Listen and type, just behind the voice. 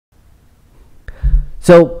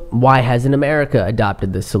So why hasn't America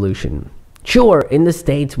adopted this solution? Sure, in the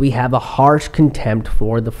States we have a harsh contempt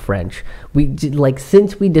for the French.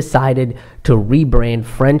 Since we decided to rebrand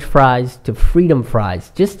French fries to freedom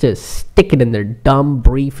fries just to stick it in their dumb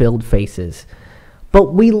brie-filled faces.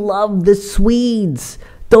 But we love the Swedes.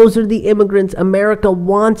 Those are the immigrants America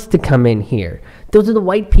wants to come in here. Those are the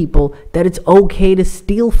white people that it's okay to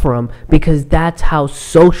steal from because that's how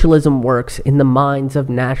socialism works in the minds of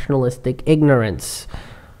nationalistic ignorance.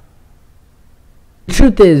 The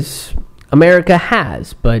truth is, America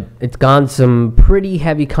has, but it's gone some pretty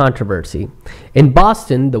heavy controversy. In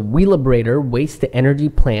Boston, the Wheelabrator waste-to-energy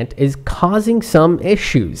plant is causing some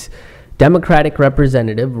issues. Democratic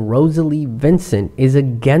Representative Rosalie Vincent is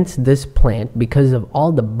against this plant because of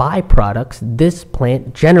all the byproducts this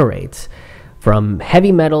plant generates. From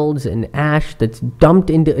heavy metals and ash that's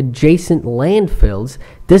dumped into adjacent landfills,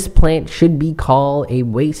 this plant should be called a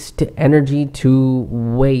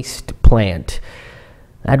waste-to-energy-to-waste plant.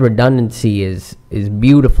 That redundancy is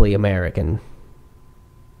beautifully American.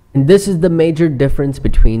 And this is the major difference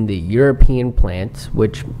between the European plants,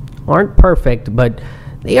 which aren't perfect, but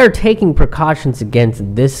they are taking precautions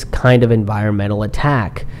against this kind of environmental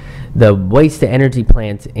attack. The waste-to-energy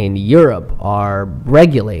plants in Europe are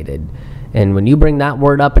regulated. And when you bring that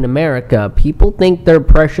word up in America, people think their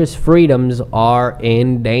precious freedoms are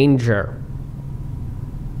in danger.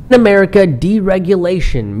 In America,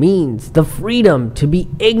 deregulation means the freedom to be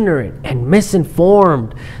ignorant and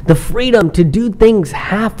misinformed, the freedom to do things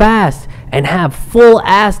half-assed and have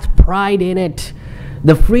full-assed pride in it,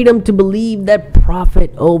 the freedom to believe that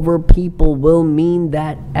profit over people will mean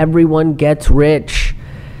that everyone gets rich.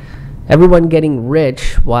 Everyone getting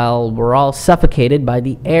rich while we're all suffocated by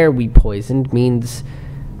the air we poisoned means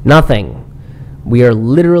nothing. We are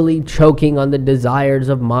literally choking on the desires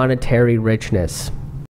of monetary richness.